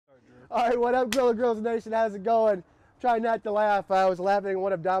All right, what up, Grilla Girls Nation? How's it going? Try not to laugh. I was laughing at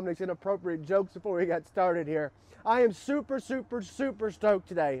one of Dominic's inappropriate jokes before we got started here. I am super stoked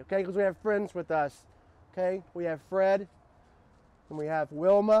today, okay, because we have friends with us, okay? We have Fred, and we have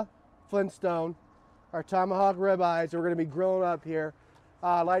Wilma Flintstone, our Tomahawk ribeyes that we're going to be grilling up here.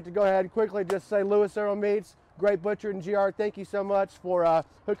 I'd like to go ahead and quickly just say Louis Earl Meats, Great Butcher and GR, thank you so much for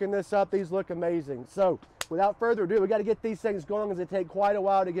hooking this up. These look amazing. So, without further ado, we got to get these things going because they take quite a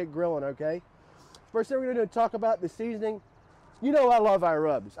while to get grilling, okay? First thing we're going to do is talk about the seasoning. You know I love our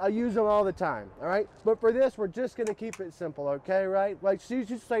rubs. I use them all the time, all right? But for this, we're just going to keep it simple, okay, right? Like she used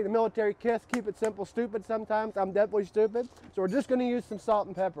to say, the military kiss, keep it simple, stupid sometimes. I'm definitely stupid. So we're just going to use some salt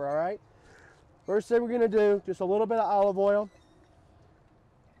and pepper, all right? First thing we're going to do, just a little bit of olive oil.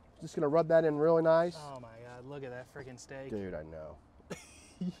 Just going to rub that in really nice. Oh my God, look at that freaking steak. Dude, I know.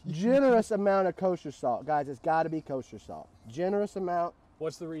 Generous amount of kosher salt. Guys, it's got to be kosher salt. Generous amount.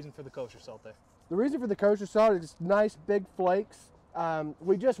 What's the reason for the kosher salt there? The reason for the kosher salt is nice big flakes.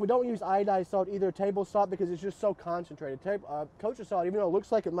 We don't use iodized salt either, table salt, because it's just so concentrated. Kosher salt, even though it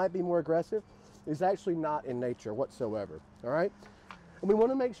looks like it might be more aggressive, is actually not in nature whatsoever, all right? And we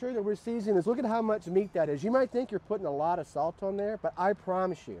want to make sure that we're seasoning this. Look at how much meat that is. You might think you're putting a lot of salt on there, but I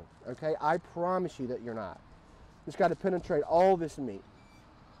promise you, okay, I promise you that you're not. It's got to penetrate all this meat.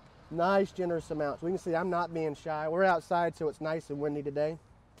 Nice, generous amounts. We can see I'm not being shy. We're outside, so it's nice and windy today.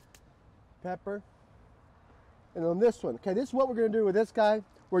 Pepper. And on this one, okay, this is what we're going to do with this guy.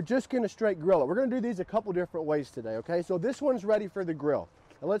 We're just going to straight grill it. We're going to do these a couple different ways today, okay? So this one's ready for the grill.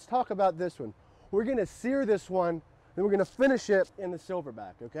 Now let's talk about this one. We're going to sear this one, and we're going to finish it in the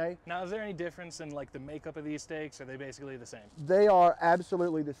silverback, okay? Now, is there any difference in like the makeup of these steaks? Are they basically the same? They are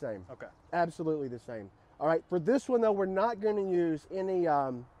absolutely the same. Okay. Absolutely the same. All right, for this one though, we're not going to use any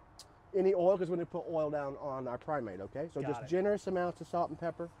oil because we're going to put oil down on our primate, okay? So just generous amounts of salt and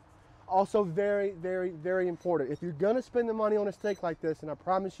pepper. Also very important. If you're going to spend the money on a steak like this, and I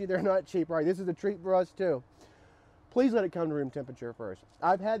promise you they're not cheap, right? This is a treat for us too. Please let it come to room temperature first.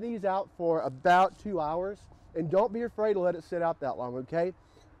 I've had these out for about 2 hours, and don't be afraid to let it sit out that long, okay?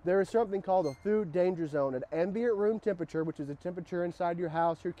 There is something called a food danger zone at ambient room temperature, which is the temperature inside your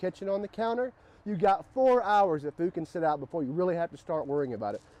house, your kitchen, on the counter. You got 4 hours that food can sit out before you really have to start worrying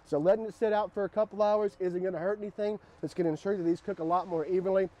about it. So letting it sit out for a couple hours isn't going to hurt anything. It's going to ensure that these cook a lot more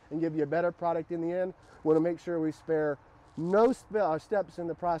evenly and give you a better product in the end. We want to make sure we spare no steps in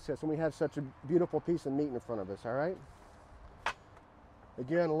the process when we have such a beautiful piece of meat in front of us, all right?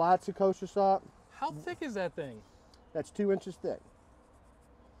 Again, lots of kosher salt. How thick is that thing? That's 2 inches thick.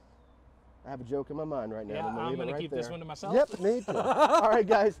 I have a joke in my mind right now. Yeah, I'm going to keep this one to myself. Yep, me too. All right,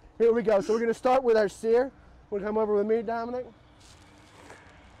 guys, here we go. So we're going to start with our sear. We'll come over with me, Dominic.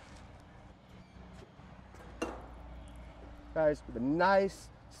 Guys, with a nice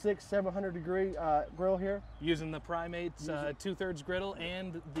 600-700 degree grill here. Using the Primate's 2/3 griddle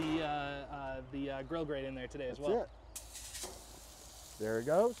and the grill grate in there today as well. That's it. There it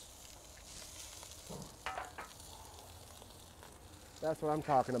goes. That's what I'm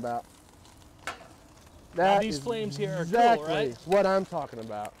talking about. Now these flames here are exactly cool, right? What I'm talking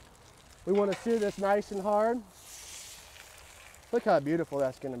about. We want to sear this nice and hard. Look how beautiful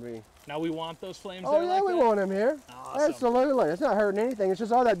that's going to be. Now we want those flames Oh there yeah, like we that? want them here. Awesome. Absolutely. It's not hurting anything. It's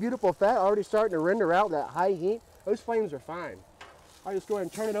just all that beautiful fat already starting to render out that high heat. Those flames are fine. I'll just go ahead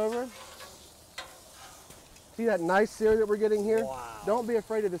and turn it over. See that nice sear that we're getting here? Wow. Don't be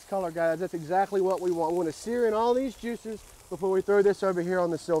afraid of this color, guys. That's exactly what we want. We want to sear in all these juices before we throw this over here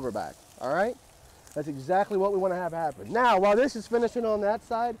on the silverback. All right? That's exactly what we want to have happen. Now, while this is finishing on that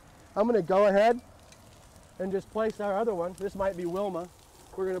side, I'm going to go ahead and just place our other one. This might be Wilma.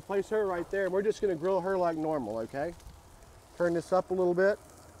 We're going to place her right there, and we're just going to grill her like normal, okay? Turn this up a little bit.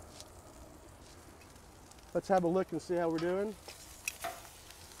 Let's have a look and see how we're doing.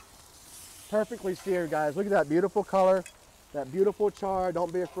 Perfectly seared, guys. Look at that beautiful color, that beautiful char.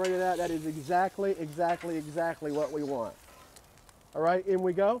 Don't be afraid of that. That is exactly what we want. All right, in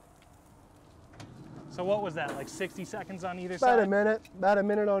we go. So what was that, like 60 seconds on either side? About a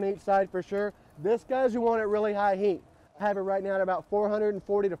minute on each side for sure. This, guys, you want it really high heat. I have it right now at about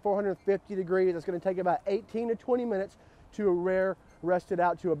 440 to 450 degrees. It's going to take about 18 to 20 minutes to a rare, rest it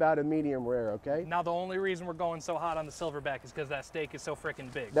out to about a medium rare, okay? Now the only reason we're going so hot on the silverback is because that steak is so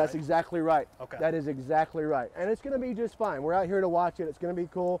freaking big, That's right? exactly right. Okay. That is exactly right. And it's going to be just fine. We're out here to watch it. It's going to be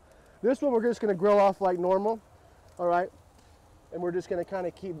cool. This one we're just going to grill off like normal, all right? And we're just going to kind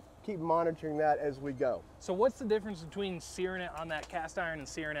of keep monitoring that as we go. So what's the difference between searing it on that cast iron and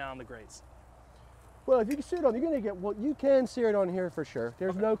searing it on the grates? Well, if you can sear it on, you're going to get, well, you can sear it on here for sure.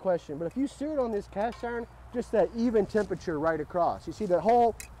 There's no question. But if you sear it on this cast iron, just that even temperature right across. You see the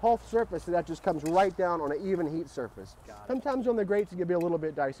whole surface of that just comes right down on an even heat surface. Sometimes on the grates it can be a little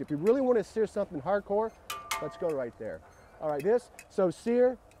bit dicey. If you really want to sear something hardcore, let's go right there. All right, so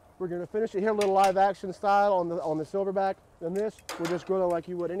sear, we're gonna finish it here a little live action style on the silverback. Then this, we're just grilling like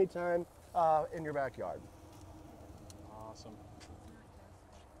you would anytime in your backyard. Awesome.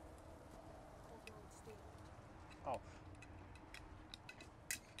 Oh.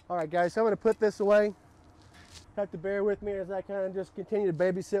 All right, guys, so I'm gonna put this away. Have to bear with me as I kind of just continue to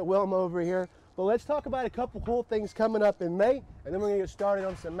babysit Wilma over here. But let's talk about a couple cool things coming up in May, and then we're gonna get started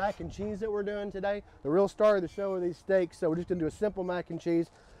on some mac and cheese that we're doing today. The real star of the show are these steaks, so we're just gonna do a simple mac and cheese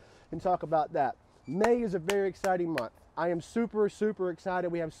and talk about that. May is a very exciting month. I am super, super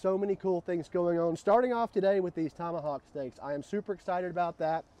excited. We have so many cool things going on. Starting off today with these tomahawk steaks. I am super excited about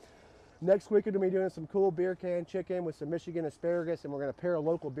that. Next week we're gonna be doing some cool beer can chicken with some Michigan asparagus, and we're gonna pair a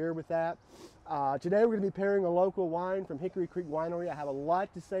local beer with that. Today we're gonna be pairing a local wine from Hickory Creek Winery. I have a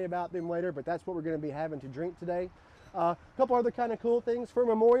lot to say about them later, but that's what we're gonna be having to drink today. A couple other kind of cool things for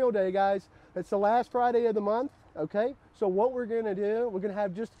Memorial Day, guys. It's the last Friday of the month, okay? So what we're gonna do, we're gonna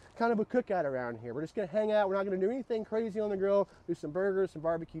have just kind of a cookout around here. We're just gonna hang out. We're not gonna do anything crazy on the grill. Do some burgers, some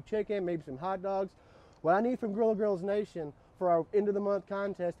barbecue chicken, maybe some hot dogs. What I need from Grilla Grills Nation for our end of the month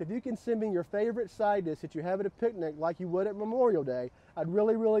contest, if you can send me your favorite side dish that you have at a picnic like you would at Memorial Day, I'd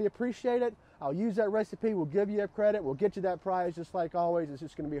really, really appreciate it. I'll use that recipe, we'll give you a credit, we'll get you that prize just like always. It's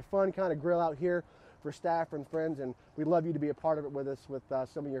just gonna be a fun kind of grill out here for staff and friends, and we'd love you to be a part of it with us with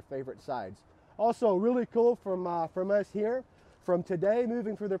some of your favorite sides. Also, really cool from us here, from today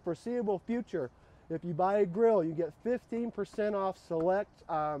moving for the foreseeable future, if you buy a grill, you get 15% off select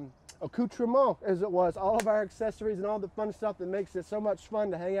accoutrement, as it was, all of our accessories and all the fun stuff that makes it so much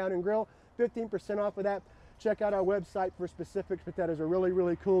fun to hang out and grill. 15% off of that. Check out our website for specifics, but that is a really,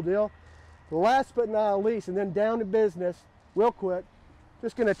 really cool deal. Last but not least, and then down to business, real quick,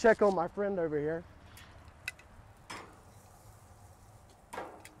 just gonna check on my friend over here.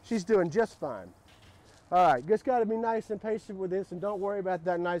 She's doing just fine. All right, just gotta be nice and patient with this, and don't worry about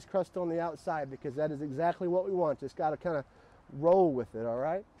that nice crust on the outside, because that is exactly what we want. Just gotta kind of roll with it, all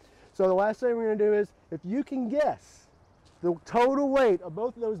right? So the last thing we're gonna do is, if you can guess the total weight of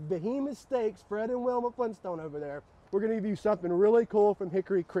both of those behemoth steaks, Fred and Wilma Flintstone over there, we're gonna give you something really cool from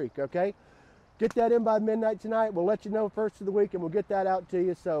Hickory Creek, okay? Get that in by midnight tonight. We'll let you know first of the week, and we'll get that out to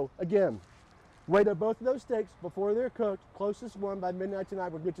you. So again, weight of both of those steaks before they're cooked, closest one by midnight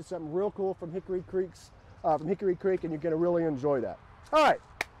tonight, we'll get you something real cool from Hickory Creek, and you're gonna really enjoy that. All right,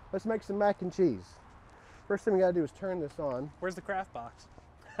 let's make some mac and cheese. First thing we gotta do is turn this on. Where's the craft box?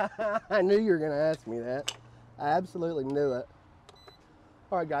 I knew you were gonna ask me that. I absolutely knew it.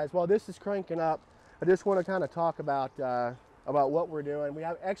 All right, guys, while this is cranking up, I just want to kind of talk about what we're doing. We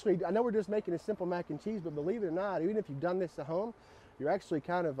have actually, I know we're just making a simple mac and cheese, but believe it or not, even if you've done this at home, you're actually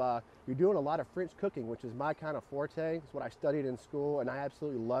kind of, you're doing a lot of French cooking, which is my kind of forte. It's what I studied in school, and I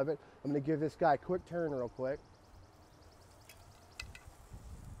absolutely love it. I'm gonna give this guy a quick turn real quick.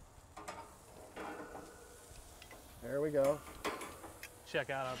 There we go. Check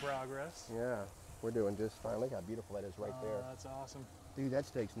out our progress. Yeah, we're doing just fine. Look how beautiful that is right there. That's awesome. Dude, that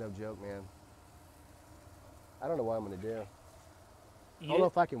steak's no joke, man. I don't know what I'm gonna do. I don't know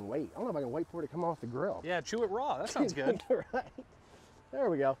if I can wait. I don't know if I can wait for it to come off the grill. Yeah, chew it raw. That sounds good. Right. There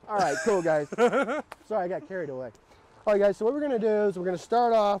we go. All right, cool, guys. Sorry, I got carried away. All right, guys, so what we're gonna do is we're gonna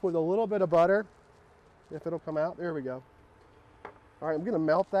start off with a little bit of butter. If it'll come out, there we go. All right, I'm gonna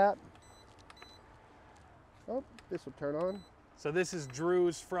melt that. Oh, this will turn on. So this is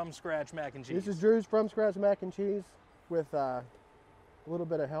Drew's from scratch mac and cheese. This is Drew's from scratch mac and cheese with a little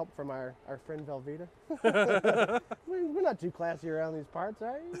bit of help from our friend Velveeta. We're not too classy around these parts, all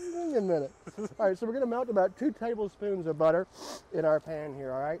right? Give me a minute. All right, so we're gonna melt about 2 tablespoons of butter in our pan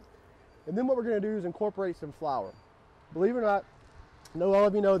here, all right? And then what we're gonna do is incorporate some flour. Believe it or not, I know all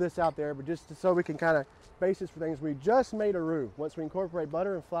of you know this out there, but just so we can kind of basis for things, we just made a roux. Once we incorporate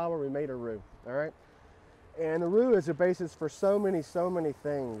butter and flour, we made a roux, all right? And the roux is a basis for so many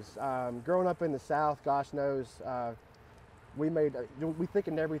things. Growing up in the South, gosh knows, we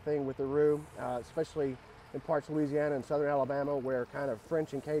thickened everything with the roux, especially in parts of Louisiana and southern Alabama, where kind of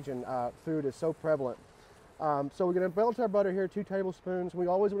French and Cajun food is so prevalent. So we're gonna melt our butter here, 2 tablespoons. We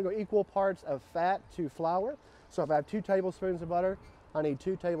always want to go equal parts of fat to flour. So if I have 2 tablespoons of butter, I need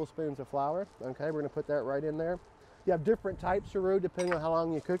 2 tablespoons of flour. Okay, we're gonna put that right in there. You have different types of roux depending on how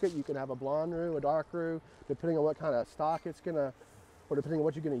long you cook it. You can have a blonde roux, a dark roux, depending on what kind of stock it's gonna, or depending on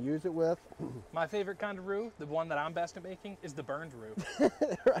what you're gonna use it with. My favorite kind of roux, the one that I'm best at making, is the burned roux.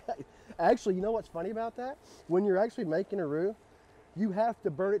 Right. Actually, you know what's funny about that? When you're actually making a roux, you have to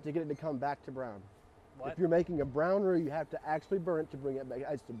burn it to get it to come back to brown. What? If you're making a brown roux, you have to actually burn it to bring it back.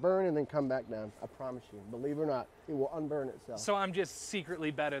 It's to burn and then come back down. I promise you. Believe it or not, it will unburn itself. So I'm just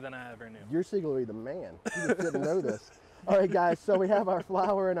secretly better than I ever knew. You're secretly the man. You just didn't know this. All right, guys, so we have our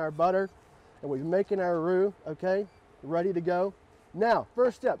flour and our butter, and we're making our roux, okay, ready to go. Now,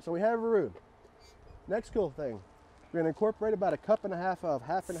 first step, so we have a roux. Next cool thing, we're gonna incorporate about 1.5 cups of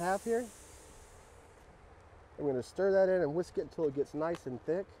half and half here. I'm gonna stir that in and whisk it until it gets nice and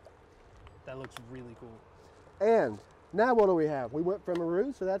thick. That looks really cool. And now what do we have? We went from a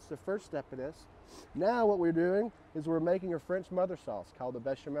roux, so that's the first step of this. Now what we're doing is we're making a French mother sauce called the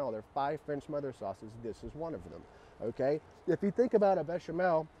bechamel. There are 5 French mother sauces. This is one of them, okay? If you think about a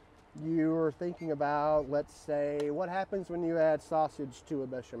bechamel, you're thinking about, let's say, what happens when you add sausage to a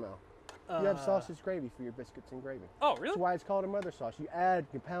bechamel? You have sausage gravy for your biscuits and gravy. Oh, really? That's why it's called a mother sauce. You add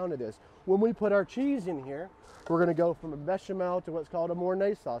a pound of this. When we put our cheese in here, we're going to go from a bechamel to what's called a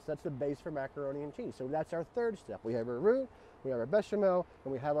Mornay sauce. That's the base for macaroni and cheese. So that's our third step. We have our roux, we have our bechamel,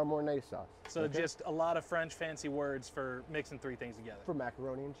 and we have our Mornay sauce. So just a lot of French fancy words for mixing 3 things together. For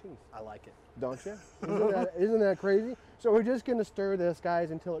macaroni and cheese. I like it. Don't you? Isn't that crazy? So we're just going to stir this,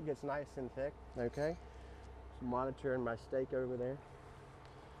 guys, until it gets nice and thick, okay? Just monitoring my steak over there.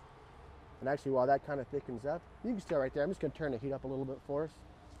 And actually, while that kind of thickens up, you can stay right there. I'm just going to turn the heat up a little bit for us.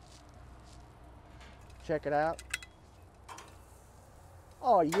 Check it out.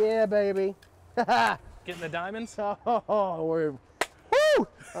 Oh, yeah, baby. Getting the diamonds? Oh, woo!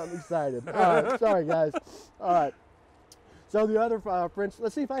 I'm excited. All right, sorry, guys. All right. So the other French,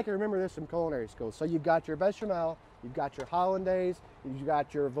 let's see if I can remember this from culinary school. So you've got your bechamel, you've got your hollandaise, you've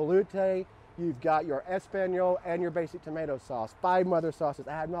got your velouté, you've got your espagnole, and your basic tomato sauce. 5 mother sauces.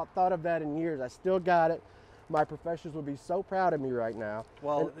 I have not thought of that in years. I still got it. My professors would be so proud of me right now.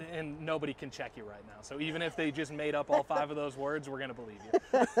 Well, and nobody can check you right now. So even if they just made up all 5 of those words, we're going to believe you.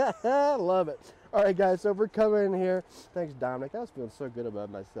 I love it. All right, guys, so we're coming in here. Thanks, Dominic. I was feeling so good about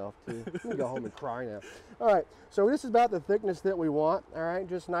myself, too. I'm going to go home and cry now. All right, so this is about the thickness that we want, all right?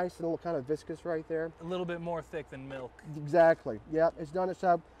 Just nice and a little kind of viscous right there. A little bit more thick than milk. Exactly. Yep, it's done its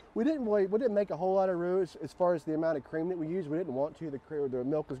job. We didn't make a whole lot of roux as far as the amount of cream that we used. We didn't want to. The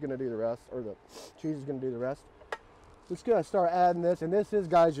milk is going to do the rest, or the cheese is going to do the rest. Just going to start adding this, and this is,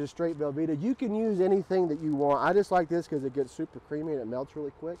 guys, just straight Velveeta. You can use anything that you want. I just like this because it gets super creamy and it melts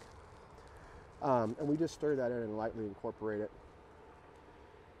really quick. And we just stir that in and lightly incorporate it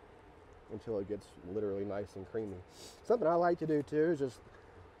until it gets literally nice and creamy. Something I like to do too is just,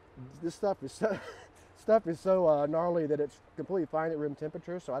 this stuff is so gnarly that it's completely fine at room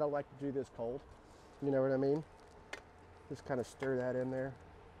temperature, so I don't like to do this cold. You know what I mean? Just kind of stir that in there.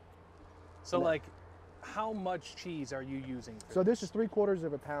 So like, how much cheese are you using? So this is 3/4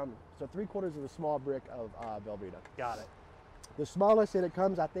 of a pound. So 3/4 of a small brick of Velveeta. Got it. The smallest that it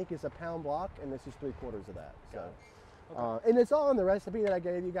comes, I think, is a pound block, and this is 3/4 of that. Got So, it. Okay. and it's all in the recipe that I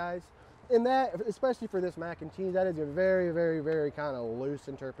gave you guys. And that, especially for this mac and cheese, that is a very, very, very kind of loose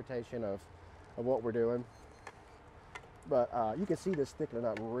interpretation of what we're doing. But you can see this thickening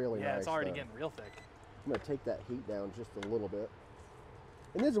up really nice. Yeah, it's already though. getting real thick. I'm going to take that heat down just a little bit.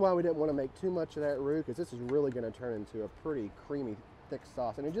 And this is why we didn't want to make too much of that roux, because this is really going to turn into a pretty creamy, thick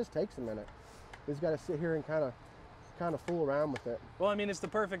sauce. And it just takes a minute. We just got to sit here and kind of fool around with it. Well, I mean, it's the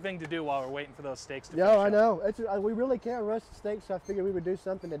perfect thing to do while we're waiting for those steaks to Yeah, finish I up. know. It's, we really can't rush the steaks, so I figured we would do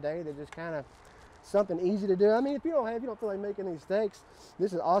something today that just kind of something easy to do. I mean, if you don't feel like making these steaks,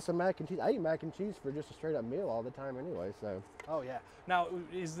 this is awesome mac and cheese. I eat mac and cheese for just a straight up meal all the time anyway. So. Oh yeah. Now,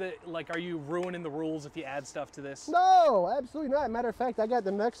 are you ruining the rules if you add stuff to this? No, absolutely not. Matter of fact, I got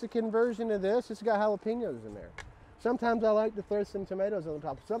the Mexican version of this. It's got jalapenos in there. Sometimes I like to throw some tomatoes on the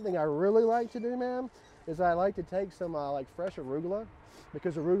top. Something I really like to do, man, is I like to take some like fresh arugula,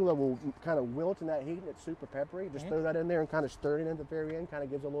 because arugula will kind of wilt in that heat and it's super peppery. Just throw that in there and kind of stir it in at the very end. Kind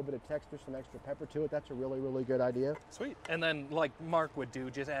of gives a little bit of texture, some extra pepper to it. That's a really, really good idea. Sweet. And then, like Mark would do,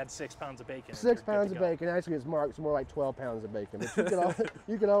 just add 6 pounds of bacon. 6 pounds of bacon. Actually, it's more like 12 pounds of bacon. But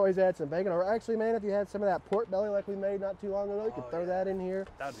you could always add some bacon. Or actually, man, if you had some of that pork belly like we made not too long ago, you could throw that in here.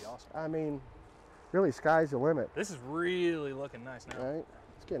 That'd be awesome. I mean, really, sky's the limit. This is really looking nice now. Right?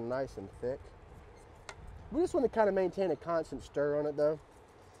 It's getting nice and thick. We just want to kind of maintain a constant stir on it, though.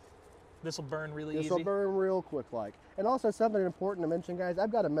 This will burn really easy. This will burn real quick, like. And also something important to mention, guys.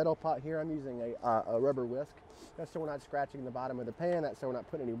 I've got a metal pot here. I'm using a rubber whisk. That's so we're not scratching the bottom of the pan. That's so we're not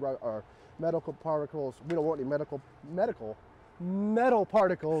putting any medical particles. We don't want any metal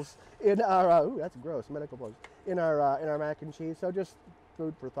particles in our. Ooh, that's gross. Medical particles in our mac and cheese. So just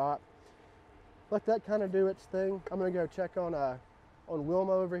food for thought. Let that kind of do its thing. I'm gonna go check on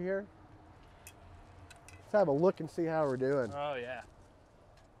Wilma over here. Let's have a look and see how we're doing. Oh yeah.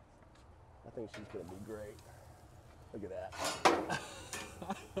 I think she's gonna be great. Look at that.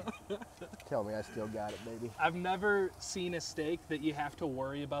 Tell me I still got it, baby. I've never seen a steak that you have to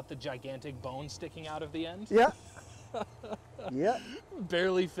worry about the gigantic bone sticking out of the end. Yeah. Yeah.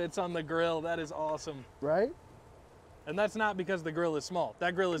 Barely fits on the grill. That is awesome. Right? And that's not because the grill is small.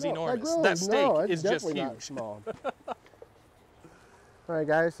 That grill is enormous. That, that steak it's is just definitely huge. not small. All right,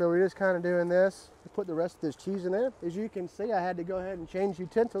 guys, so we're just kind of doing this. Put the rest of this cheese in there. As you can see, I had to go ahead and change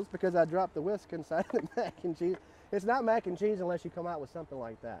utensils because I dropped the whisk inside the mac and cheese. It's not mac and cheese unless you come out with something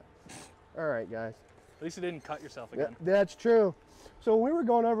like that. All right, guys. At least you didn't cut yourself again. That's true. So when we were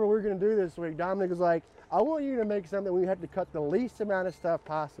going over what we were going to do this week, Dominic was like, I want you to make something where you have to cut the least amount of stuff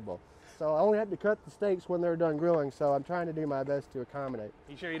possible. So I only had to cut the steaks when they're done grilling, so I'm trying to do my best to accommodate.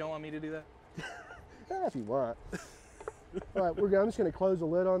 You sure you don't want me to do that? Yeah, if you want. All right, I'm just going to close the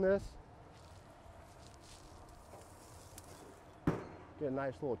lid on this. Get a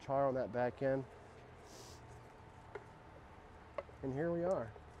nice little char on that back end. And here we are.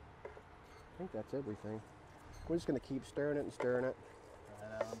 I think that's everything. We're just going to keep stirring it and stirring it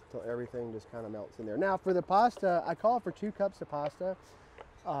until everything just kind of melts in there. Now for the pasta, I call for 2 cups of pasta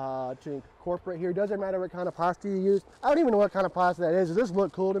to incorporate here. Doesn't matter what kind of pasta you use. I don't even know what kind of pasta that is. Does this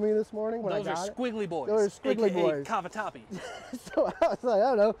look cool to me this morning when Those I got are squiggly boys. Those are squiggly AKA boys. cavatappi. So I was like, I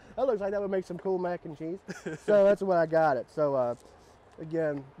don't know. That looks like that would make some cool mac and cheese. So that's what I got it. So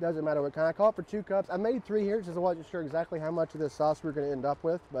again, doesn't matter what kind. I called for 2 cups. I made 3 here because I wasn't sure exactly how much of this sauce we were going to end up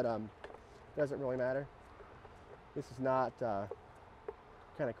with, but doesn't really matter. This is not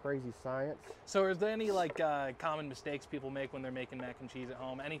kind of crazy science. So is there any like common mistakes people make when they're making mac and cheese at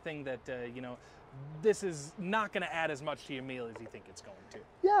home? Anything that, you know, this is not going to add as much to your meal as you think it's going to?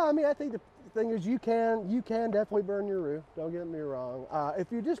 Yeah, I mean, I think the thing is you can definitely burn your roux. Don't get me wrong.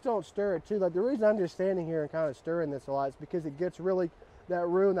 If you just don't stir it too, like the reason I'm just standing here and kind of stirring this a lot is because it gets really, that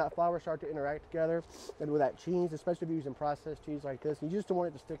roux and that flour start to interact together, and with that cheese, especially if you're using processed cheese like this, you just don't want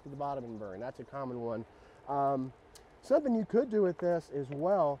it to stick to the bottom and burn. That's a common one. Something you could do with this as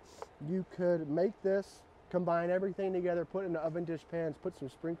well, you could make this, combine everything together, put it in the oven dish pans, put some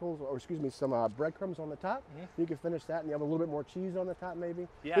sprinkles, or excuse me, some breadcrumbs on the top. You can finish that and you have a little bit more cheese on the top maybe.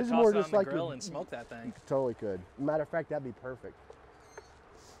 Yeah, this is toss more it just on the like grill and smoke that thing. You totally could. Matter of fact, that'd be perfect.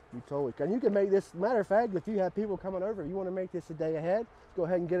 You totally could. And you can make this, matter of fact, if you have people coming over, you want to make this a day ahead, go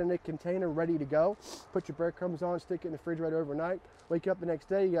ahead and get in a container ready to go. Put your breadcrumbs on, stick it in the refrigerator overnight. Wake up the next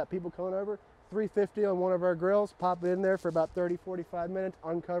day, you got people coming over. 350 on one of our grills, pop it in there for about 30, 45 minutes,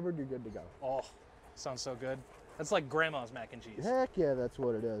 uncovered, you're good to go. Oh, sounds so good. That's like grandma's mac and cheese. Heck yeah, that's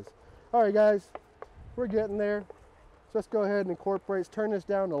what it is. All right, guys, we're getting there. So let's go ahead and incorporate, let's turn this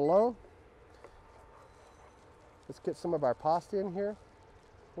down to low. Let's get some of our pasta in here.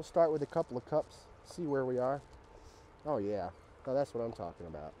 We'll start with a couple of cups, see where we are. Oh yeah, oh, that's what I'm talking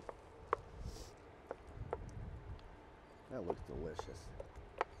about. That looks delicious.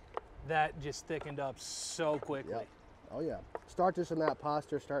 That just thickened up so quickly. Yep. Oh yeah. Start this in that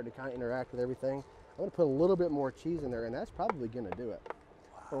pasta, starting to kind of interact with everything. I'm going to put a little bit more cheese in there, and that's probably going to do it.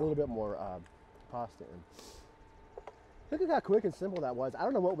 Wow. Put a little bit more pasta in. Look at how quick and simple that was. I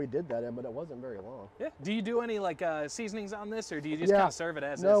don't know what we did that in, but it wasn't very long. Yeah. Do you do any like seasonings on this, or do you just kind of serve it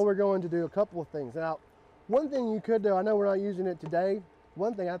as is? No, we're going to do a couple of things. Now, one thing you could do, I know we're not using it today.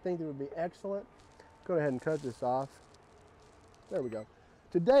 One thing I think that would be excellent, go ahead and cut this off. There we go.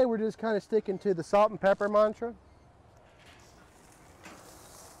 Today we're just kind of sticking to the salt and pepper mantra.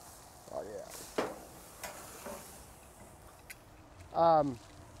 Oh yeah.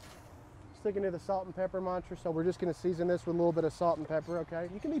 Sticking to the salt and pepper mantra, so we're just going to season this with a little bit of salt and pepper, okay?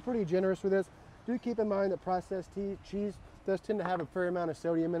 You can be pretty generous with this. Do keep in mind that processed cheese does tend to have a fair amount of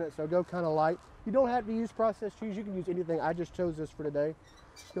sodium in it, so go kind of light. You don't have to use processed cheese. You can use anything. I just chose this for today.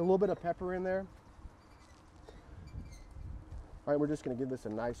 Get a little bit of pepper in there. All right, we're just going to give this a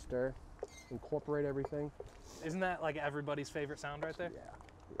nice stir, incorporate everything. Isn't that like everybody's favorite sound right there? Yeah,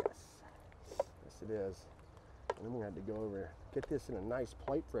 yes. Yes, it is. And then we're going to have to go over, get this in a nice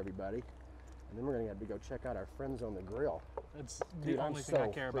plate for everybody. And then we're going to have to go check out our friends on the grill. That's the only thing I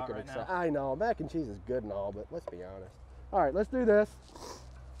care about right now. I know, mac and cheese is good and all, but let's be honest. All right, let's do this.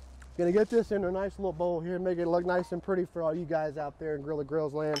 Going to get this in a nice little bowl here, make it look nice and pretty for all you guys out there in Grilla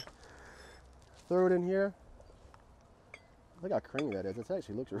Grills land. Throw it in here. Look how creamy that is. It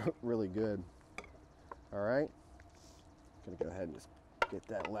actually looks really good. All right. Gonna go ahead and just get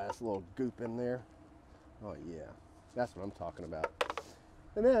that last little goop in there. Oh yeah, that's what I'm talking about.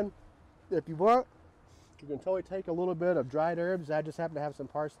 And then, if you want, you can totally take a little bit of dried herbs. I just happen to have some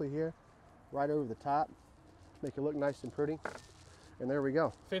parsley here, right over the top. Make it look nice and pretty. And there we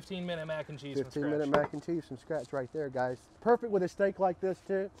go. 15-minute mac and cheese from scratch. 15-minute mac and cheese from scratch right there, guys. Perfect with a steak like this,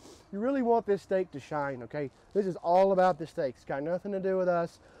 too. You really want this steak to shine, okay? This is all about the steak. It's got nothing to do with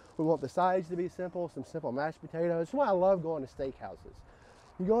us. We want the sides to be simple, some simple mashed potatoes. That's why I love going to steakhouses.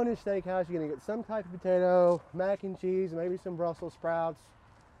 You go into a steakhouse, you're going to get some type of potato, mac and cheese, maybe some Brussels sprouts,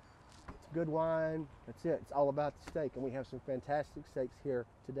 some good wine. That's it. It's all about the steak, and we have some fantastic steaks here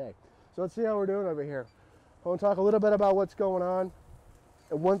today. So let's see how we're doing over here. I want to talk a little bit about what's going on.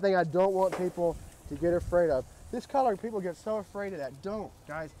 And one thing I don't want people to get afraid of. This color, people get so afraid of that. Don't,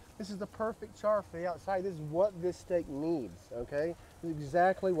 guys. This is the perfect char for the outside. This is what this steak needs, okay? This is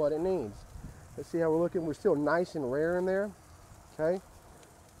exactly what it needs. Let's see how we're looking. We're still nice and rare in there, okay?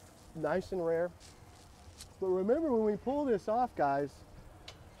 Nice and rare. But remember, when we pull this off, guys,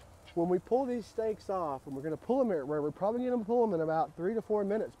 when we pull these steaks off, and we're going to pull them at rare, we're probably going to pull them in about 3 to 4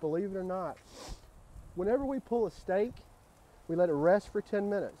 minutes, believe it or not. Whenever we pull a steak, we let it rest for 10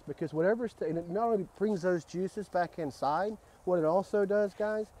 minutes, because whatever, and it not only brings those juices back inside, what it also does,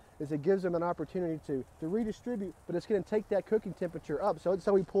 guys, is it gives them an opportunity to redistribute, but it's going to take that cooking temperature up.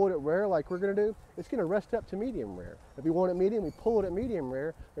 So we pull it at rare like we're going to do, it's going to rest up to medium rare. If we want it medium, we pull it at medium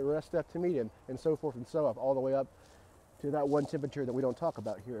rare, it rests up to medium, and so forth and so on, all the way up to that one temperature that we don't talk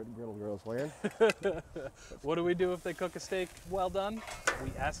about here at Grill Girls Land. What do we do if they cook a steak well done?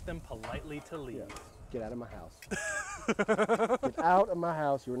 We ask them politely to leave. Yeah. Get out of my house. Get out of my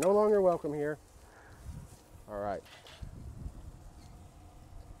house. You're no longer welcome here. All right.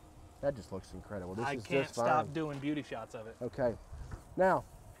 That just looks incredible. This I is can't just fine. stop doing beauty shots of it. Okay. Now,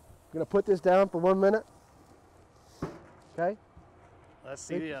 I'm going to put this down for 1 minute. Okay? Let's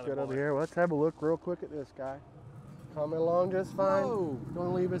see the other Good boy. over here. Let's have a look real quick at this guy. Coming along just fine. Whoa.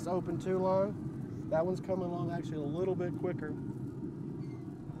 Don't leave us open too long. That one's coming along actually a little bit quicker.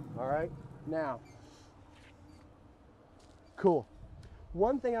 All right. Now, cool.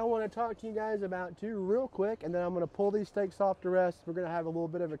 One thing I want to talk to you guys about too real quick, and then I'm going to pull these steaks off to rest. We're going to have a little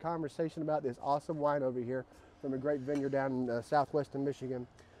bit of a conversation about this awesome wine over here from a great vineyard down in southwestern Michigan.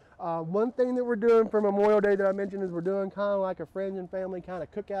 One thing that we're doing for Memorial Day that I mentioned is we're doing kind of like a friends and family kind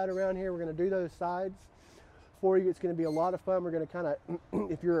of cookout around here. We're going to do those sides for you. It's going to be a lot of fun. We're going to kind of,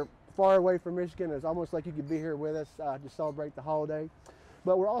 if you're far away from Michigan, it's almost like you could be here with us to celebrate the holiday.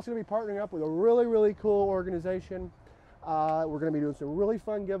 But we're also going to be partnering up with a really, really cool organization. We're going to be doing some really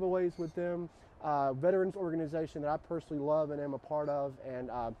fun giveaways with them. Veterans organization that I personally love and am a part of. And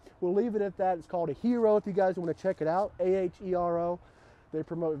we'll leave it at that. It's called A Hero if you guys want to check it out. AHERO. They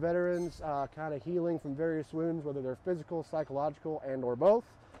promote veterans kind of healing from various wounds, whether they're physical, psychological, and or both.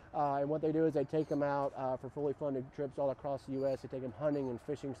 And what they do is they take them out for fully funded trips all across the U.S. They take them hunting and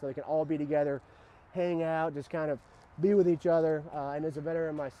fishing so they can all be together, hang out, just kind of be with each other. And as a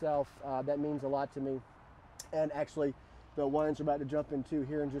veteran myself, that means a lot to me. And actually, the wines we're about to jump into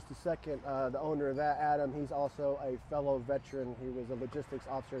here in just a second, the owner of that, Adam, he's also a fellow veteran. He was a logistics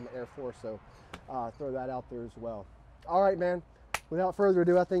officer in the Air Force, so throw that out there as well. All right, man. Without further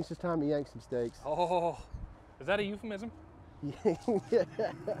ado, I think it's just time to yank some steaks. Oh, is that a euphemism? Yeah.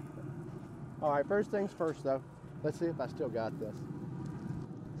 All right, first things first, though. Let's see if I still got this.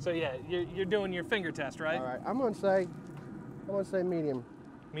 So yeah, you're doing your finger test, right? All right, I'm gonna say medium.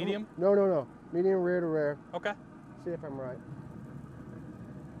 Medium? No. Medium rare to rare. Okay. See if I'm right.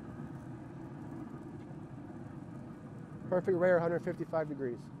 Perfect rare, 155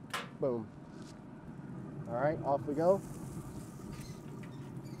 degrees. Boom. All right, off we go.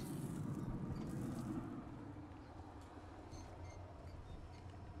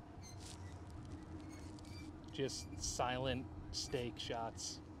 Just silent steak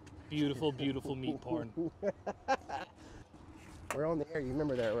shots. Beautiful, beautiful meat porn. We're on the air, you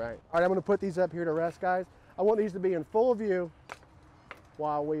remember that, right? All right, I'm gonna put these up here to rest, guys. I want these to be in full view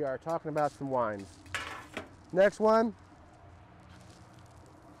while we are talking about some wines. Next one.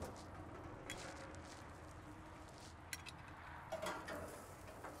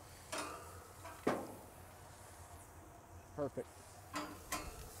 Perfect.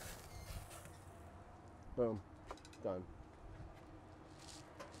 Boom, done.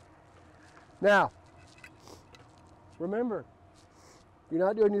 Now, remember, you're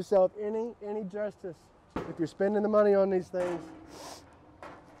not doing yourself any justice if you're spending the money on these things,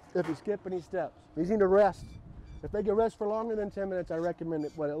 if you skip any steps. These need to rest. If they can rest for longer than 10 minutes, I recommend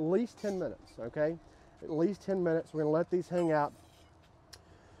it, at least 10 minutes, okay? At least 10 minutes. We're gonna let these hang out.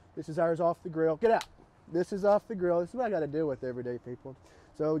 This is ours off the grill. Get out. This is off the grill. This is what I gotta deal with every day, people.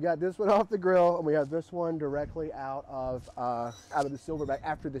 So we got this one off the grill, and we have this one directly out of the silverback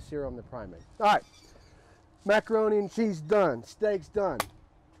after the serum, the priming. All right, macaroni and cheese done, steaks done.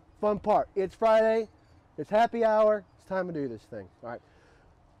 Fun part, it's Friday, it's happy hour, it's time to do this thing. All right.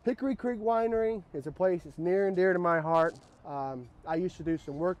 Hickory Creek Winery is a place that's near and dear to my heart. I used to do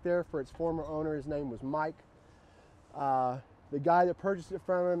some work there for its former owner. His name was Mike. The guy that purchased it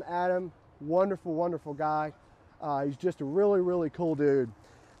from him, Adam, wonderful, wonderful guy. He's just a really, really cool dude.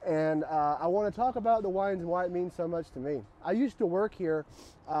 And I want to talk about the wines and why it means so much to me. I used to work here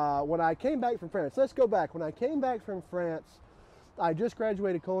when I came back from France. Let's go back. When I came back from France, I just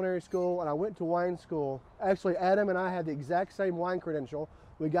graduated culinary school and I went to wine school. Actually, Adam and I had the exact same wine credential.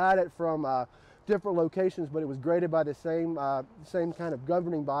 We got it from different locations, but it was graded by the same kind of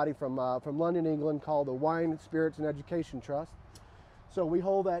governing body from London, England, called the Wine, Spirits and Education Trust. So we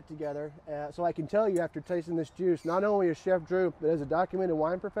hold that together. So I can tell you, after tasting this juice, not only as Chef Drew, but as a documented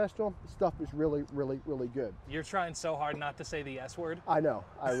wine professional, the stuff is really, really, really good. You're trying so hard not to say the S word. I know,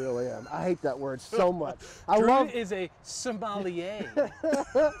 I really am. I hate that word so much. Drew is a sommelier.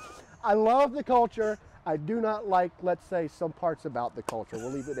 I love the culture. I do not like, let's say, some parts about the culture. We'll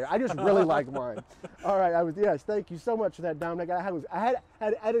leave it there. I just really like wine. All right, yes, thank you so much for that, Dominic. I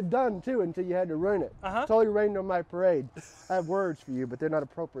had it done, too, until you had to ruin it. Totally rained on my parade. I have words for you, but they're not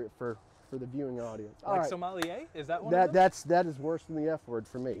appropriate for the viewing audience. All right. Sommelier? Is that one of them? That is worse than the F word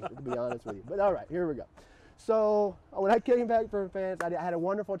for me, to be honest with you. But all right, here we go. So when I came back from France, I had a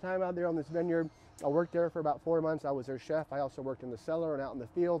wonderful time out there on this vineyard. I worked there for about 4 months. I was their chef. I also worked in the cellar and out in the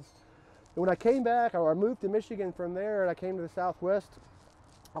fields. And when I came back, or I moved to Michigan from there, and I came to the Southwest,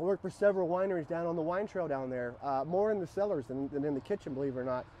 I worked for several wineries down on the wine trail down there, more in the cellars than in the kitchen, believe it or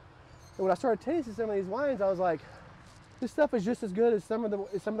not. And when I started tasting some of these wines, I was like, this stuff is just as good as some of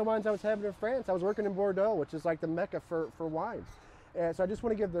the wines I was having in France. I was working in Bordeaux, which is like the mecca for wine. And so I just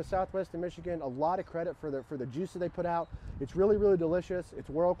want to give the Southwest of Michigan a lot of credit for the juice that they put out. It's really, really delicious. It's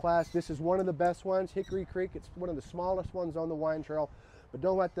world class. This is one of the best ones, Hickory Creek. It's one of the smallest ones on the wine trail. But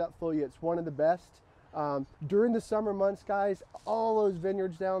don't let that fool you, it's one of the best. During the summer months, guys, all those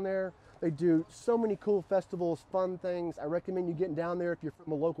vineyards down there, they do so many cool festivals, fun things. I recommend you getting down there if you're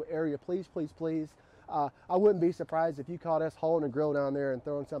from a local area. Please, please, please. I wouldn't be surprised if you caught us hauling a grill down there and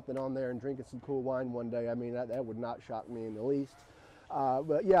throwing something on there and drinking some cool wine one day. I mean, that would not shock me in the least.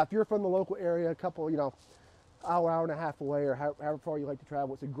 But yeah, if you're from the local area, a couple, hour and a half away, or however far you like to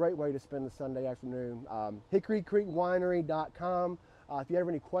travel, it's a great way to spend the Sunday afternoon. HickoryCreekWinery.com. If you have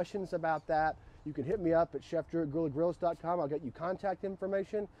any questions about that, you can hit me up at chefdrew@GrillaGrills.com. I'll get you contact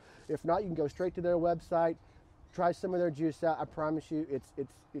information. If not, you can go straight to their website, try some of their juice out. I promise you, it's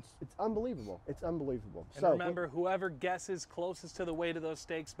unbelievable. It's unbelievable. And so remember, whoever guesses closest to the weight of those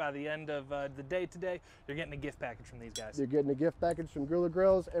steaks by the end of the day today, you're getting a gift package from these guys. You're getting a gift package from Grilla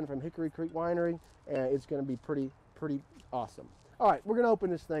Grills and from Hickory Creek Winery, and it's going to be pretty awesome. All right, we're going to open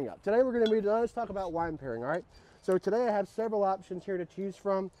this thing up. Today we're going to let's talk about wine pairing, all right? So today I have several options here to choose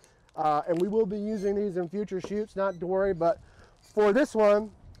from, and we will be using these in future shoots, not to worry, but for this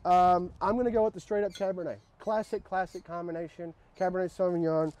one, I'm going to go with the straight up Cabernet. Classic combination, Cabernet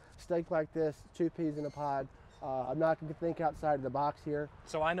Sauvignon, steak like this, 2 peas in a pod. I'm not going to think outside of the box here.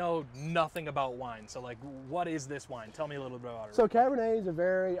 So I know nothing about wine, so like, what is this wine? Tell me a little bit about it. So Cabernet is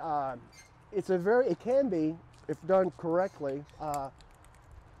it can be, if done correctly,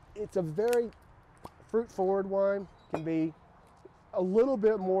 it's a very fruit-forward wine, can be a little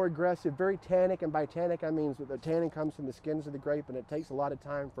bit more aggressive, very tannic, and by tannic I mean the tannin comes from the skins of the grape, and it takes a lot of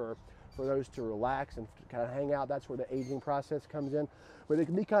time for those to relax and to kind of hang out. That's where the aging process comes in. But it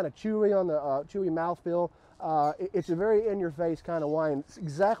can be kind of chewy on the chewy mouthfeel. It's a very in-your-face kind of wine. It's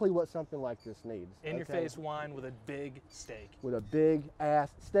exactly what something like this needs. In-your-face wine with a big steak. With a big-ass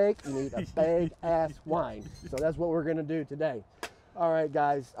steak, you need a big-ass wine. So that's what we're going to do today. All right,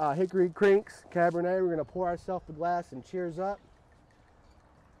 guys, Hickory Creek's Cabernet. We're going to pour ourselves a glass and cheers up.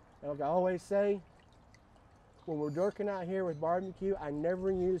 And like I always say, when we're working out here with barbecue, I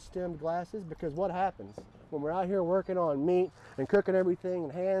never use stemmed glasses, because what happens when we're out here working on meat and cooking everything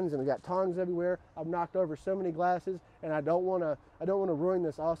and hands, and we got tongs everywhere? I've knocked over so many glasses, and I don't want to ruin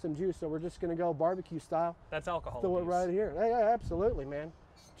this awesome juice. So we're just going to go barbecue style. That's alcohol. Throw it right here. Yeah, absolutely, man.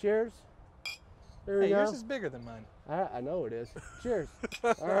 Cheers. There we go. Yours is bigger than mine. I know it is. Cheers.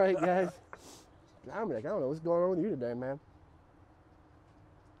 All right, guys. Dominic, I don't know what's going on with you today, man.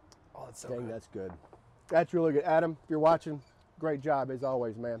 Oh, that's so Dang, good. that's good. That's really good. Adam, if you're watching, great job as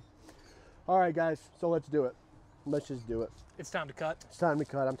always, man. All right, guys, so let's do it. Let's just do it. It's time to cut. It's time to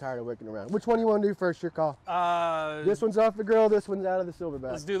cut. I'm tired of wicking around. Which one do you want to do first? Your call. This one's off the grill. This one's out of the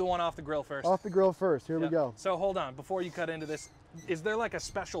silverback. Let's do the one off the grill first. Off the grill first. Here we go. So hold on. Before you cut into this, is there like a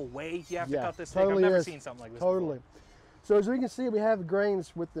special way you have to cut this totally steak? I've never is. seen something like this Totally. before. So as we can see, we have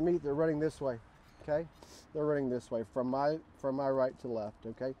grains with the meat. They're running this way. Okay, they're running this way from my right to left.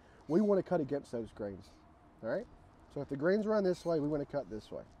 Okay, we want to cut against those grains. All right. So if the grains run this way, we want to cut this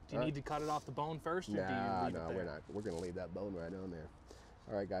way. Do you need to cut it off the bone first, or do you leave it there? We're not. We're going to leave that bone right on there.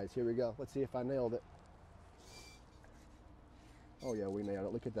 All right, guys, here we go. Let's see if I nailed it. Oh, yeah, we nailed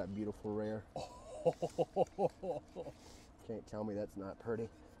it. Look at that beautiful rare. Can't tell me that's not pretty.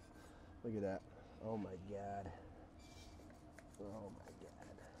 Look at that. Oh, my God. Oh, my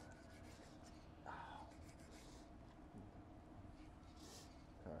God. Oh.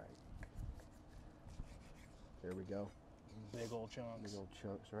 All right. There we go. Big old chunks. Big old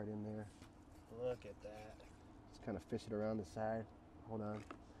chunks right in there. Look at that. Just kind of fish it around the side. Hold on.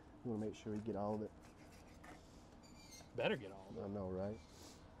 You want to make sure you get all of it. Better get all of it. I know, right?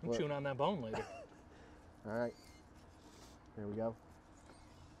 I'm chewing on that bone later. All right. There we go.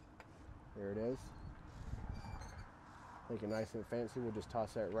 There it is. Make it nice and fancy. We'll just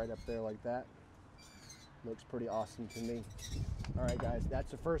toss that right up there like that. Looks pretty awesome to me. All right, guys,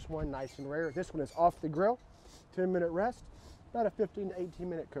 that's the first one, nice and rare. This one is off the grill, 10-minute rest, about a 15 to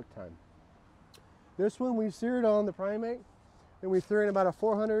 18-minute cook time. This one we seared on the primate, and we threw in about a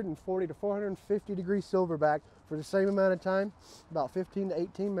 440 to 450 degree silverback for the same amount of time, about 15 to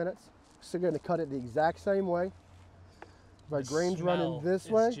 18 minutes. So we're going to cut it the exact same way. Our grains running this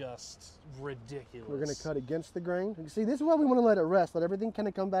way. It's just ridiculous. We're going to cut against the grain. You see, this is why we want to let it rest. Let everything kind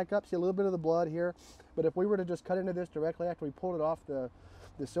of come back up. See a little bit of the blood here. But if we were to just cut into this directly after we pulled it off the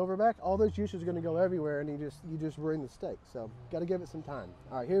silverback, all those juices are going to go everywhere, and you just ruin the steak. So got to give it some time.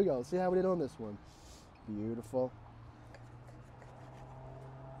 All right, here we go. Let's see how we did on this one. Beautiful.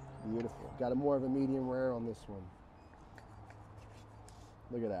 Beautiful. Got a more of a medium rare on this one.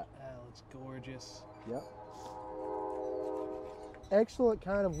 Look at that. That looks gorgeous. Yep. Excellent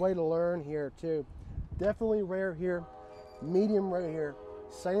kind of way to learn here too. Definitely rare here, medium rare here.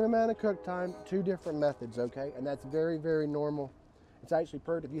 Same amount of cook time, two different methods, okay? And that's very, very normal. It's actually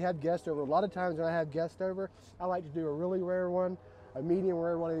perfect. If you have guests over, a lot of times when I have guests over, I like to do a really rare one, a medium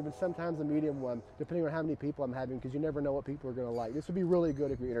rare one, and even sometimes a medium one, depending on how many people I'm having, because you never know what people are gonna like. This would be really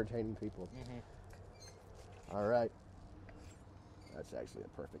good if you're entertaining people. Mm-hmm. All right. That's actually a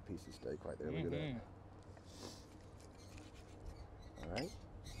perfect piece of steak right there. Look at that. All right.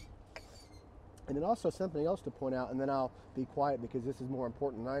 And then also something else to point out, and then I'll be quiet because this is more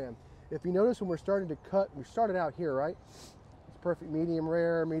important than I am. If you notice when we're starting to cut, we started out here, right? It's perfect medium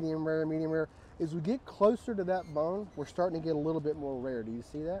rare, medium rare, medium rare. As we get closer to that bone, we're starting to get a little bit more rare. Do you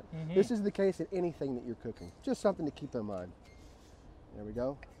see that? Mm-hmm. This is the case in anything that you're cooking. Just something to keep in mind. There we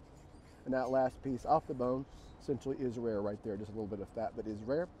go. And that last piece off the bone essentially is rare right there. Just a little bit of fat, but is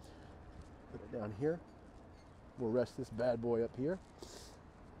rare. Put it down here. We'll rest this bad boy up here.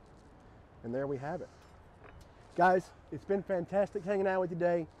 And there we have it. Guys, it's been fantastic hanging out with you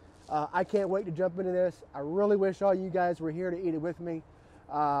today. I can't wait to jump into this. I really wish all you guys were here to eat it with me.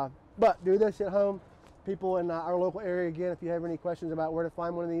 But do this at home. People in our local area, again, if you have any questions about where to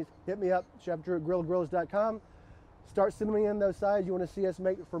find one of these, hit me up, chefdrew@grilledgrills.com. Start sending me in those sides you want to see us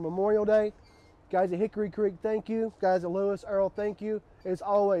make for Memorial Day. Guys at Hickory Creek, thank you. Guys at Lewis, Earl, thank you. As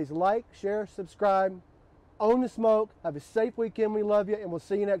always, like, share, subscribe. Own the smoke. Have a safe weekend. We love you, and we'll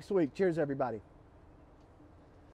see you next week. Cheers, everybody.